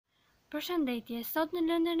Përshëndetje, sot në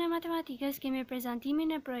lëndën e matematikës kemi prezantimin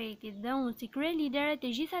e projektit dhe unë si krye lidere të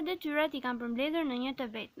gjitha detyrat i kam përmbledhur në një të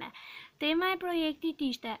vetme. Tema e projektit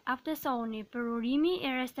ishte aftësoni për urimi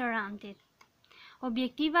e restorantit.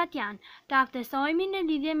 Objektivat janë të aftësohemi në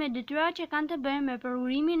lidhje me detyrat që kanë të bëjnë me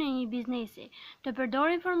përurimin e një biznesi, të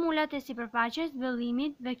përdorim formulat e sipërfaqes,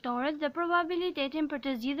 vëllimit, vektorët dhe probabilitetin për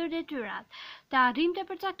të zgjidhur detyrat, të arrijmë të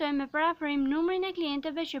përcaktojmë me parafrim numrin e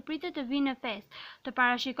klientëve që pritet të vinë në festë, të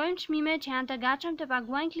parashikojmë çmimet që janë të gatshëm të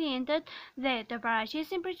paguajnë klientët dhe të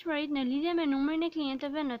paraqesim pritshmëritë në lidhje me numrin e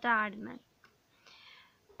klientëve në të ardhmen.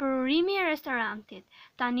 Përurimi e restorantit.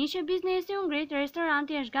 Tani që biznesi u ngrit,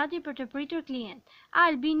 restoranti është gati për të pritur klient.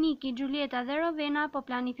 Albi, Niki, Giulieta dhe Rovena po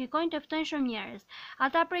planifikojnë të ftojnë shumë njerëz.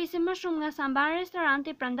 Ata presin më shumë nga sa mban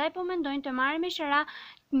restoranti, prandaj po mendojnë të marrin me shëra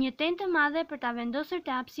një tentë të madhe për ta vendosur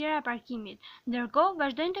te hapësira e parkimit. Ndërkohë,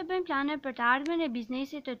 vazhdojnë të bëjnë plane për të ardhmen e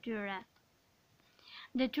biznesit të tyre.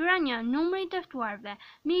 Detyra 1. Numri i të ftuarve.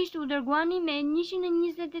 Miqt, u dërguan email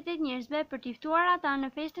 128 njerëzve për t'i ftuar ata në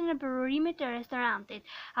festën e përurimit të restorantit.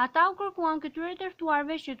 Ata u kërkuan këtyre të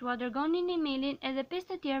ftuarve që t'ua dërgonin emailin edhe 5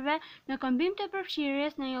 të tjerëve në këmbim të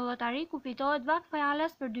përfshirjes në një llotari ku fitohet vak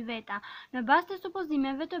falas për 2 veta. Në bazë të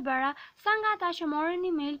supozimeve të bëra, sa nga ata që morën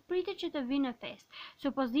email pritet që të vinë në festë.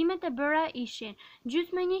 Supozimet e bëra ishin: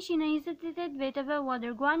 gjysmë 128 veteve u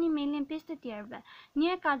dërguan emailin 5 të tjerëve.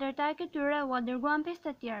 1/4 e këtyre u dërguan 5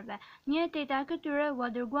 të tjerëve, 1/8 e këtyre u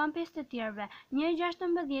dërguan 5 të tjerëve,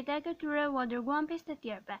 1/16 e këtyre u dërguan 5 të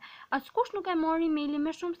tjerëve. Askush nuk e mori emailin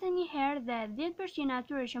më shumë se një herë dhe 10% e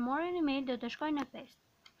atyre që morën email do të shkojnë në festë.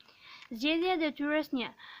 Zgjedhja e detyrës 1.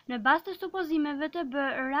 Në bazë të supozimeve të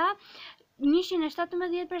bëra,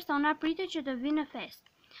 117 persona pritet që të vinë në festë.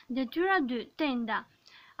 Detyra 2. Tenda.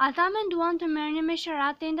 Ata menduan të merrnin me shëra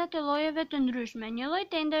tenda të llojeve të ndryshme. Një lloj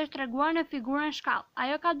tende është treguar në figurën shkallë.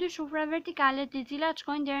 Ajo ka 2 shufra vertikale të cilat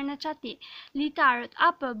shkojnë deri në çati. Litarët A,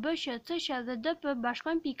 P, B, Q, C, Sh dhe D, P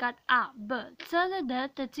bashkojnë pikat A, B, C dhe D,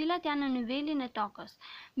 të cilat janë në nivelin e tokës,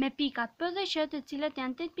 me pikat P dhe Q, të cilat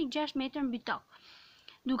janë 8.6 metër mbi tokë.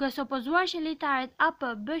 Duke supozuar që litarët A, P,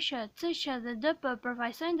 B, Q, C, Sh dhe D, P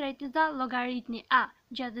përfaqësojnë drejtësa, llogaritni A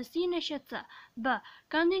gjatësinë e SC, B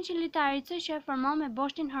këndin që litari C, Sh formon me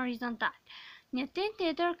boshtin horizontal. Një tendë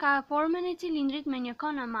tjetër ka formën e cilindrit me një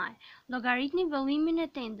konë maj. Llogaritni vëllimin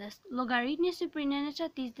e tendës, llogaritni syprinën e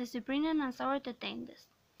çatisë dhe syprinën anësore të tendës.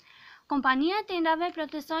 Kompania e tendave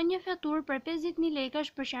plotëson një faturë për 50.000 lekësh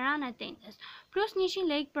për shëran e tendës, plus 100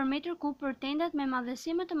 lekë për metër kub për tendat me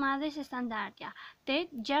madhësi më të madhe se standardja,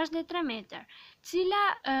 8, 6 dhe 3 metër. Cila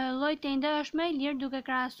lloj tende është më e lirë duke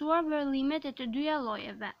krahasuar vëllimet e të dyja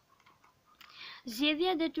llojeve?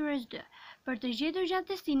 Zgjedhja e detyrës 2. Për të gjetur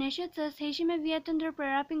gjatësinë e SC-s, heqim me vija të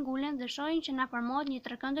ndërprera pingulen dhe shohim që na formohet një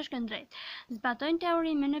trekëndësh këndrejt. Zbatojnë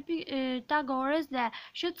teorimin e Pitagorës dhe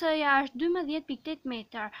SC-ja është 12.8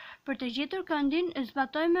 metër. Për të gjetur këndin,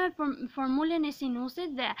 zbatojmë formulën e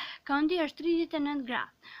sinusit dhe këndi është 39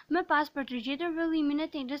 gradë. Më pas, për të gjetur vëllimin e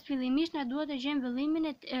tendës, fillimisht na duhet të gjejmë vëllimin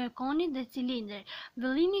e konit dhe cilindrit.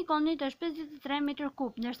 Vëllimi i konit është 53 metër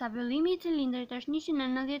kub, ndërsa vëllimi i cilindrit është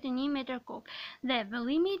 191 metër kub dhe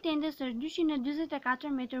vëllimi i tendës është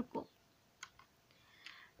 244 metër kub.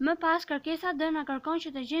 Më pas, kërkesa D na kërkon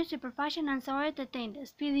që të gjejmë sipërfaqen anësore të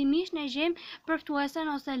tendës. Fillimisht ne gjejmë përftuesen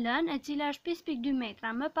ose L-n, e cila është 5.2 metra.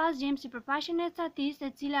 Më pas gjejmë sipërfaqen e çatisë,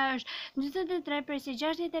 e cila është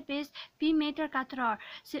 43/65 pi metër katror.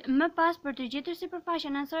 Më pas, për të gjetur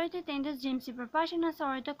sipërfaqen anësore të tendës, gjejmë sipërfaqen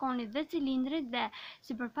anësore të konit dhe cilindrit dhe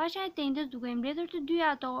sipërfaqja e tendës duke i mbledhur të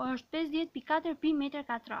dyja ato është 50.4 pi metër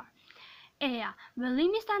katror. Eja,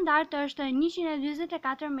 vëllimi standard është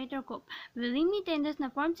 144 metër kub. Vëllimi i tendës në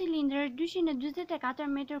formë cilindri është 244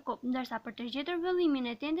 metër kub, ndërsa për të gjetur vëllimin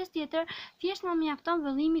e tendës tjetër, thjesht na mjafton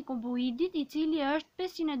vëllimi kuboidit, i cili është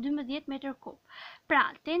 512 metër kub. Pra,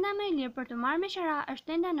 tenda më e lirë për të marrë me shëra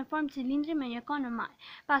është tenda në formë cilindri me një konë maj,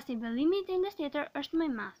 pasi vëllimi i tendës tjetër është më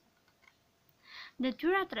i madh.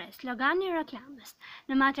 Detyra 3. Slogani i reklamës.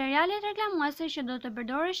 Në materialet reklamuese që do të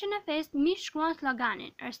përdoreshin në festë, miqt shkruan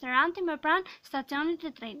sloganin: restoranti më pranë stacionit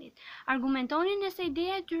të trenit. Argumentonin nëse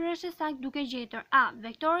ideja e tyre është e saktë duke gjetur A.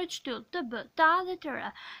 Vektorët shtyll TB, TA dhe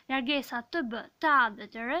TR, largesa TB, TA dhe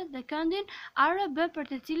TR dhe këndin ARB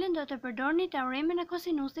për të cilën do të përdorni teoremin e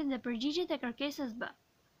kosinusit dhe përgjigjet e kërkesës B.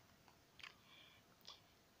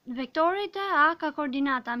 Vektori të A ka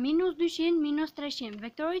koordinata -200, -300,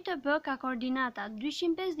 vektori të B ka koordinatat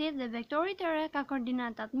 250 dhe vektori të R ka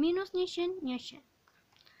koordinatat -100, 100.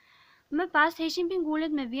 Më pas heqim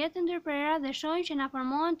pingulet me vjetë ndërprera dhe shohim që na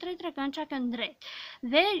formohen 3 këndra këndrejt.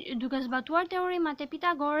 Dhe duke zbatuar teoremat e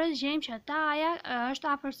Pitagorës, gjejmë që ta-ja është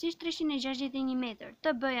afërsisht 361 metër, të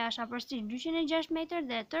b-ja është afërsisht 206 metër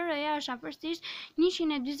dhe të r-ja është afërsisht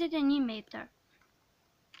 141 metër.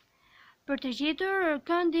 Për të gjetur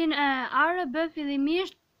këndin ARB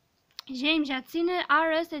fillimisht gjejmë gjatësinë e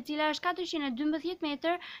AR-s, e cila është 412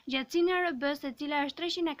 metër, gjatësinë e RB-s, e cila është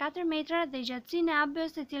 304 metra dhe gjatësinë e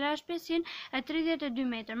AB-s, e cila është 532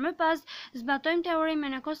 metër. Më pas zbatojmë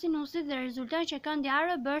teoremin e kosinusit dhe rezulton që këndi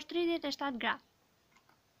ARB është 37 gradë.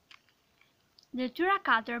 Detyra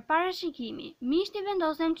 4. Parashikimi. Miqt i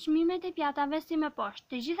vendosëm çmimet e pjatave si më poshtë.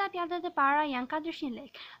 Të gjitha pjatat e para janë 400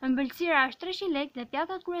 lekë, ëmbëlsira është 300 lekë dhe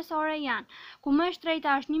pjatat kryesore janë: ku më e shtrejta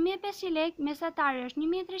është 1500 lekë, mesatari është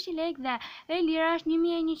 1300 lekë dhe e lira është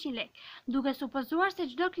 1100 lekë. Duke supozuar se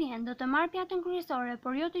çdo klient do të marrë pjatën kryesore,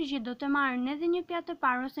 por jo të gjithë do të marrin edhe një pjatë të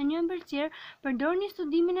parë ose një ëmbëlsirë, përdorni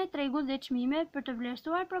studimin e tregut dhe çmime për të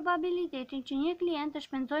vlerësuar probabilitetin që një klient të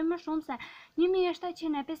shpenzojë më shumë se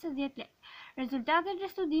 1750 lekë. Rezultatet e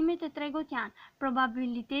studimit të tregut janë: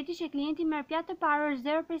 probabiliteti që klienti merr pjatë të parë është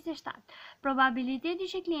 0,7. Probabiliteti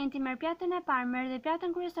që klienti merr pjatën e parë merr dhe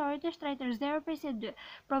pjatën kryesore të shtrenjtë është 0,2.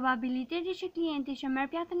 Probabiliteti që klienti që merr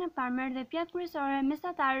pjatën e parë merr dhe pjatë kryesore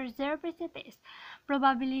mesatare është 0,5.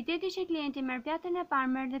 Probabiliteti që klienti merr pjatën e parë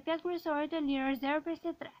merr dhe pjatë kryesore të lirë është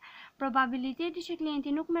 0,3. Probabiliteti që klienti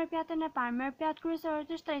nuk merr pjatën e parë merr pjatë kryesore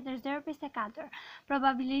të shtrenjtë është 0,4.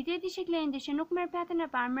 Probabiliteti që klienti që nuk merr pjatën e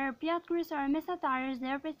parë merr pjatë kryesore mesatare është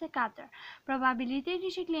 0,4. Probabiliteti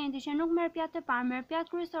që klienti që nuk merr pjatë të parë merr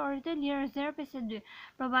pjatë kryesore të lirë është 0,2.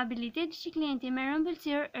 Probabiliteti që klienti merr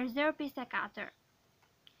ëmbëlsirë është 0,4.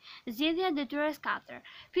 Zgjedhja e detyrës 4.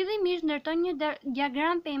 Fillimisht ndërtojmë një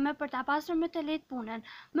diagram peme për ta pasur më të lehtë punën.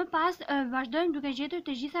 Më pas vazhdojmë duke gjetur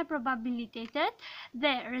të gjitha probabilitetet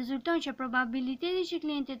dhe rezulton që probabiliteti që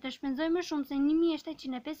klienti të shpenzojë më shumë se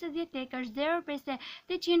 1750 lekë është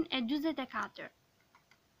 0,824.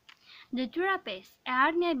 Detyra 5. E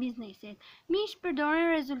ardhmja e biznesit. Miqt përdorin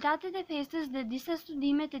rezultatet e festës dhe disa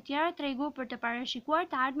studime të tjera tregu për të parashikuar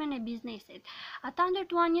të ardhmen e biznesit. Ata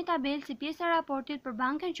ndërtuan një tabelë si pjesë e raportit për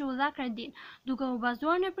bankën që u dha kredin. Duke u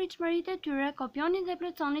bazuar në pritshmëritë e tyre, kopjoni dhe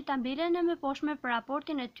plotësoni tabelën e mëposhme për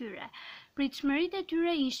raportin e tyre. Pritshmëritë e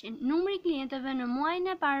tyre ishin: numri i klientëve në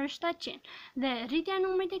muajin e parë është 700 dhe rritja e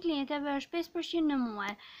numrit të klientëve është 5% në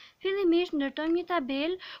muaj. Fillimisht ndërtojmë një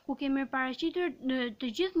tabelë ku kemi paraqitur të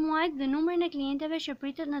gjithë muajt dhe numrin e klientëve që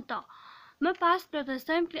pritet në to. Më pas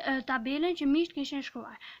plotësojmë tabelën që miqt kishin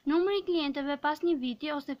shkruar. Numri i klientëve pas një viti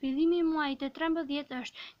ose fillimi i muajit të 13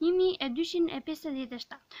 është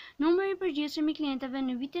 1257. Numri i përgjithshëm i klientëve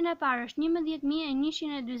në vitin e parë është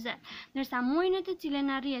 11140, ndërsa muaji në të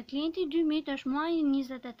cilin arrihet klienti 2000 është muaji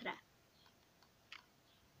 23.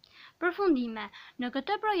 Përfundime. Në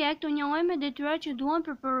këtë projekt u njohëm me detyrat që duan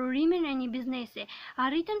për përurimin e një biznesi.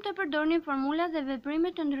 Arritëm të përdornim formula dhe veprime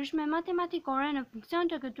të ndryshme matematikore në funksion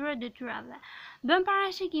të këtyre detyrave. Bëm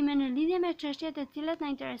parashikime në lidhje me çështjet e cilat na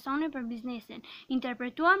interesonin për biznesin.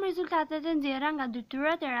 Interpretuam rezultatet e nxjerra nga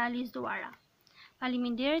detyrat e realizuara.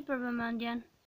 Faleminderit për vëmendjen.